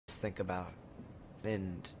think about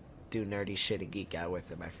and do nerdy shit and geek out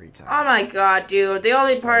with in my free time. Oh my god, dude. The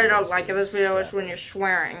only part I don't Wars like of this is video is crap. when you're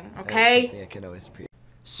swearing, That's okay? something I can always appreciate.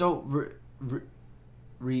 So,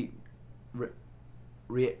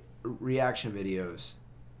 reaction videos.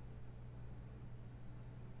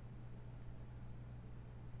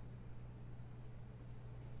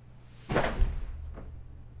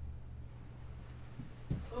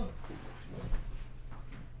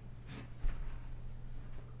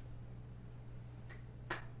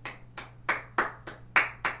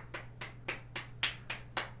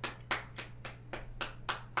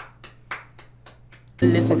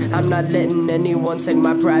 Listen, I'm not letting anyone take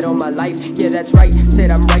my pride on my life. Yeah, that's right.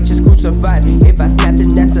 Said I'm righteous, crucified. If I snap, then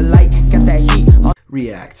that's a light. Got that heat.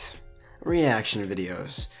 Reaction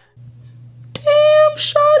videos. Damn,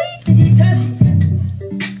 shawty.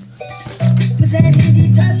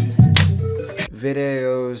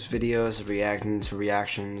 Videos reacting to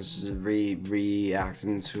reactions,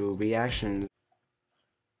 reacting to reactions.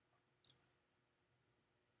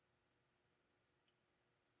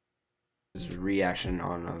 Reaction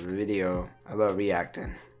on a video about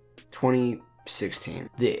reacting. 2016.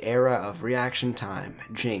 The era of reaction time.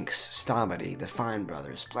 Jinx, Stomedy, the Fine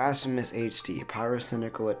Brothers, Blasphemous HD,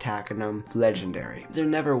 Pyrocynical attacking them, legendary. There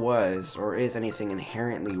never was or is anything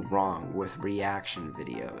inherently wrong with reaction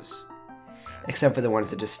videos. Except for the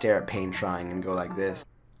ones that just stare at paint drying and go like this.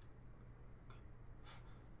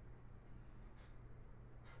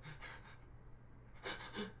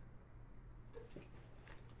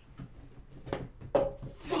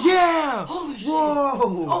 Yeah! Holy shit!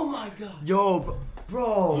 Whoa! Oh my god! Yo,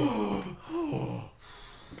 bro!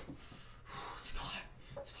 It's hot.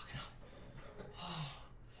 It's fucking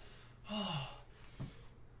hot.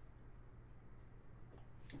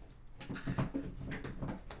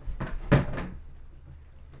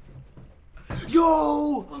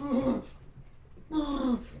 Yo!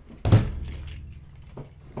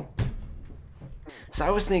 So I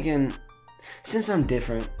was thinking, since I'm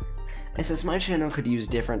different, and since my channel could use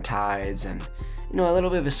different tides and, you know, a little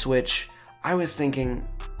bit of a switch, I was thinking,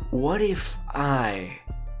 what if I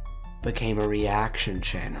became a reaction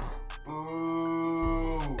channel?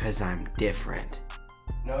 Ooh. Cause I'm different.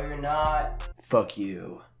 No, you're not. Fuck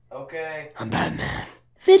you. Okay. I'm Batman.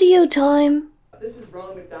 Video time. This is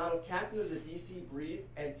Ron McDonald, captain of the DC Breeze,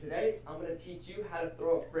 and today I'm going to teach you how to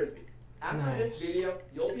throw a frisbee. After this video,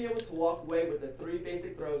 you'll be able to walk away with the 3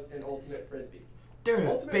 basic throws in Ultimate Frisbee. There are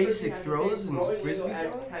Ultimate basic Frisbee has the throws same in throwing frisbee angle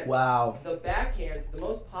as throwing? tennis. Wow. The backhand, the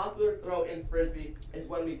most popular throw in Frisbee, is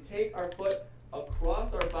when we take our foot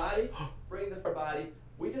across our body, bring the body,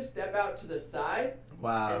 we just step out to the side,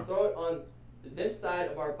 Wow. and throw it on this side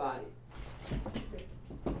of our body.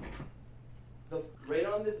 Right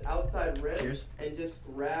on this outside rim. Cheers. And just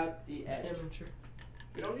grab the edge. Amateur.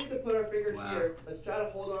 We don't need to put our fingers Wow. here. Let's try to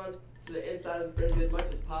hold on to the inside of the frisbee as much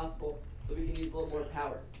as possible so we can use a little more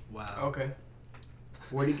power. Wow. Okay.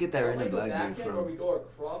 Where do you get that random Like the black dude backhand where we from? go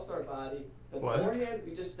across our body. The What? forehand,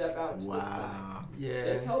 we just step out to the side. Wow.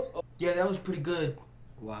 This Yeah. helps. Yeah, that was pretty good.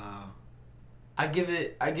 Wow. I give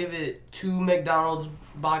it 2 McDonald's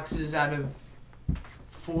boxes out of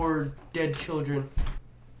 4 dead children.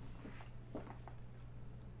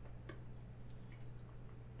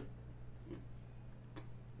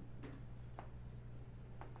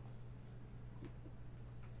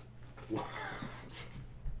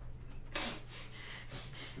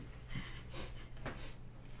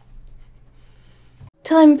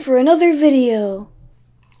 Time for another video.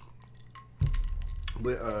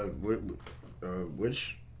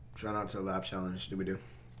 Which try not to laugh challenge did we do?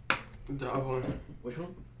 Top one. Which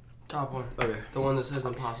one? Top one. Okay. The one that says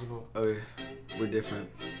impossible. Okay. We're different.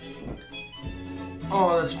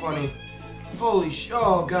 Oh, that's funny. Holy sh!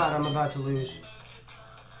 Oh god, I'm about to lose.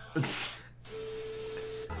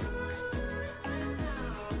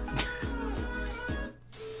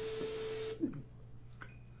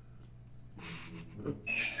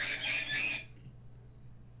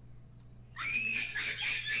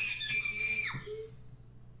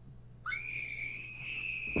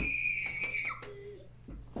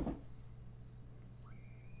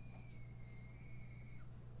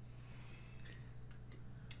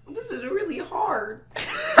 This is really hard.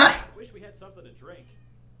 Wish we had something to drink.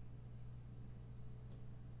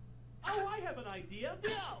 Oh, I have an idea.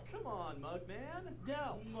 No! Come on, Mugman.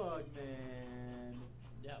 No. Mugman.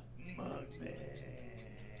 No. Mugman.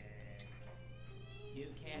 You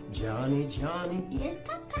can't. Johnny, Johnny, Yes,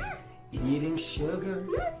 Papa. eating sugar.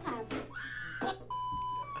 No, Papa.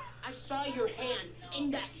 I saw your hand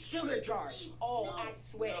in that sugar jar. Oh, I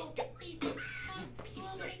swear. You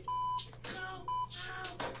piece of...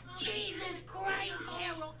 Jesus Christ,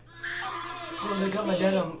 Harold. Bro, they got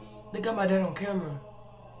my dad on camera.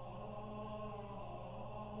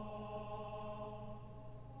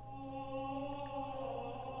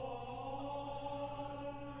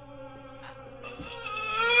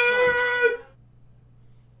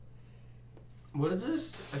 What is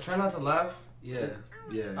this? I try not to laugh. Yeah.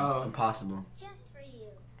 Oh. Impossible. Just for you.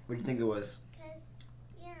 What do you think it was? Because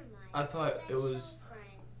you're my I thought it was special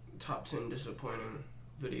friend. top 10 disappointing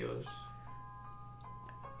videos.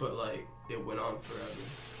 But like, it went on forever.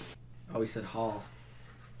 Oh, he said Hall.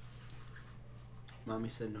 Mommy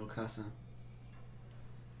said no cussing.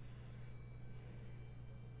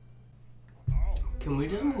 Can we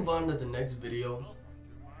just move on to the next video?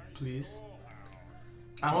 Please?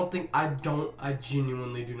 I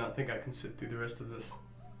genuinely do not think I can sit through the rest of this.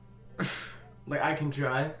 Like, I can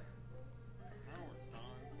try.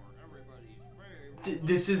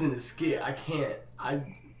 This isn't a skit. I can't.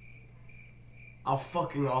 I'll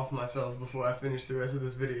fucking off myself before I finish the rest of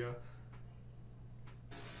this video.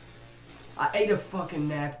 I ate a fucking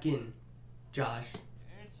napkin, Josh.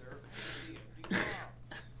 Press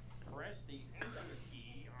the enter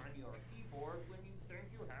key on your keyboard when you think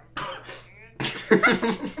you have the answer.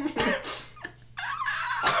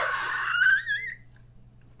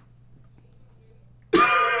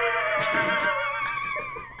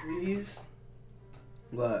 Please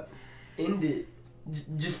What? end it.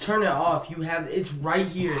 Just turn it off. It's right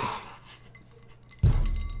here. I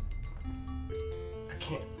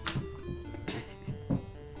can't.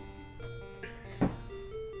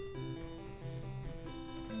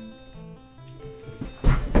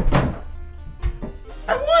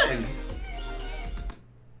 I won!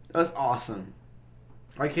 That was awesome.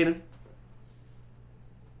 Right, Kayden?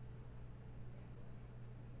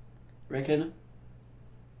 Right, Kayden?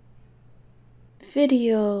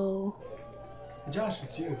 Video. Josh,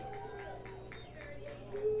 it's you.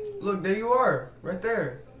 Look, there you are. Right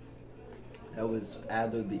there. That was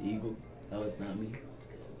Adler the Eagle. That was not me.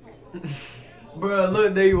 Bruh,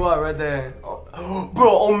 look, there you are. Right there. Oh, bro,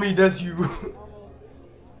 on me, that's you.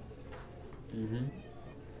 Mm-hmm.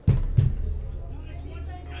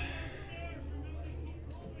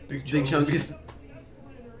 Big Chungus.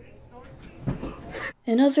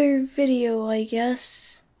 Another video, I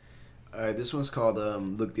guess. Alright, this one's called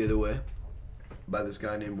Look the Other Way by this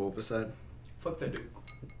guy named Wolficide. Fuck that dude.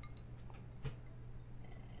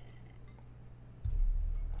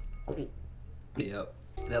 Yep.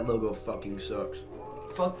 That logo fucking sucks.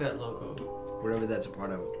 Fuck that logo. Whatever that's a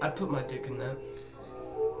part of. I'd put my dick in that.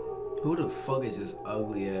 Who the fuck is this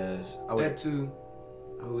ugly ass? Oh, That wait. too.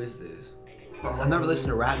 Who is this? I've never listened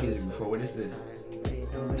to rap music before. What is this?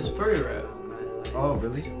 It's furry rap. Oh,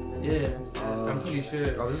 really? Yeah. I'm pretty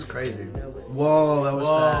sure. Oh, this is crazy. Whoa, that was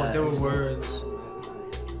Whoa, fast. there were words.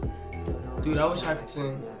 Dude, I wish I could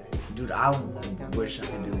sing. Dude, I wish I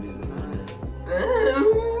could do music one day.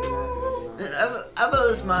 I've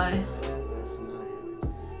always my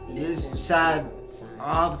is sad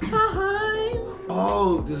all the time.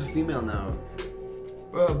 Oh, there's a female now.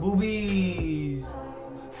 Bro, boobies.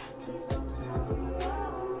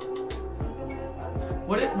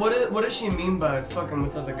 What does she mean by fucking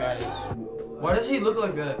with other guys? Why does he look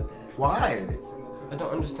like that? Why? I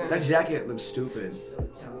don't understand. That jacket looks stupid.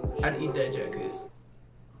 I'd eat that jacket.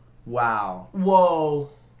 Wow. Whoa.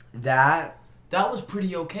 That That was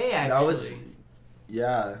pretty okay, actually. That was,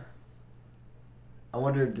 yeah. I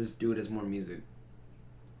wonder if this dude has more music.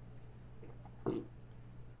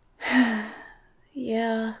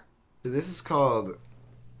 Yeah. So this is called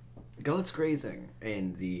Goats Grazing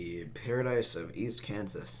in the Paradise of East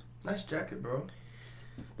Kansas. Nice jacket, bro.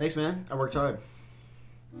 Thanks, man. I worked hard.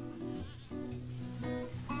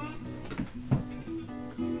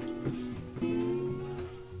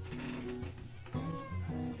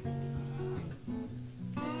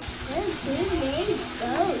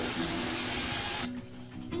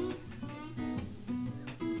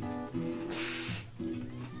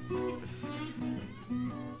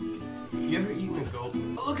 You ever eaten a goat?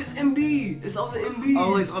 Oh, look, it's MB! It's all the MBs!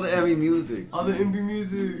 Oh, it's all the heavy music. All the MB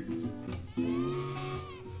music.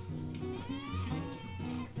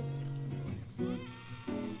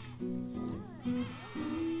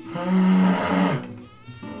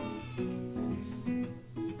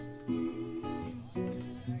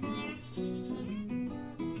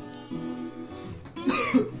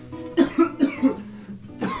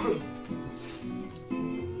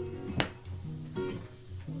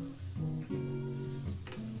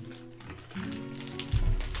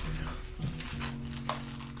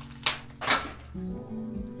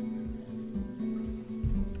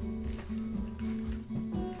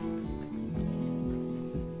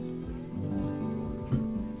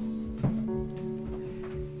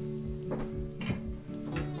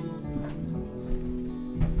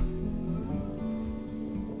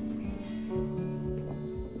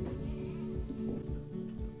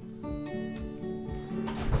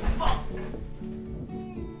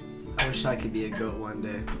 wish I could be a goat one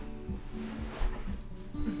day.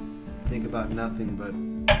 Think about nothing but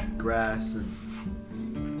grass and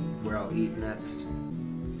where I'll eat next.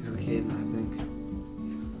 You know, Kayden, I think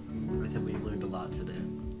we learned a lot today.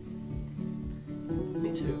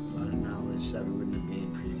 Me too. A lot of knowledge that we wouldn't have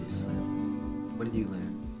gained previously. What did you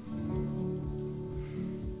learn?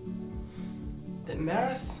 That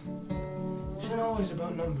math isn't always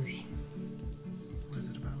about numbers. What is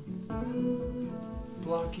it about?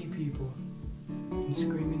 Blocky people and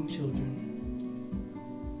screaming children.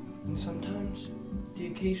 And sometimes the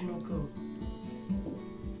occasional goat.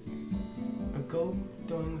 A goat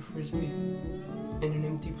throwing a frisbee in an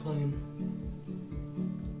empty plane.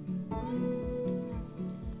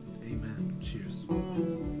 Amen. Cheers.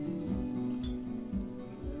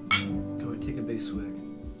 Go and take a big swig.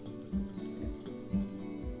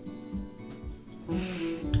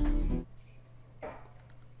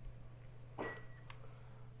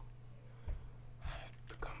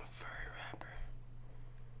 Become a furry rapper.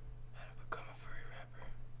 How to become a furry rapper.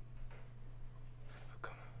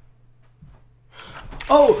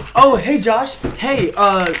 Oh, hey Josh. Hey,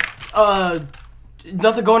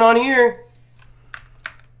 nothing going on here.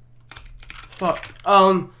 Fuck.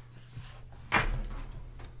 Not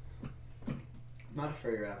a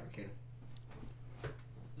furry rapper, kid.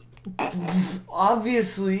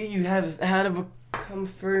 Obviously, you have had a become a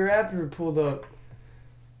furry rapper pulled up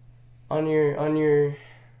on your. I'm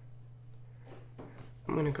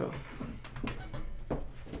gonna go.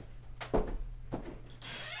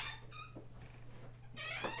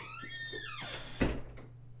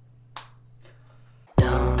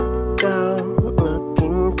 Don't go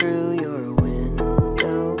looking through your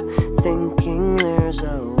window, thinking there's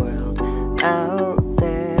a world out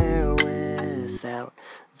there without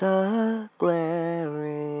the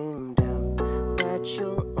glaring doubt that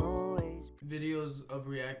you'll always. Videos of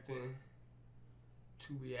reacting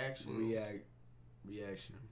to reactions. Reaction.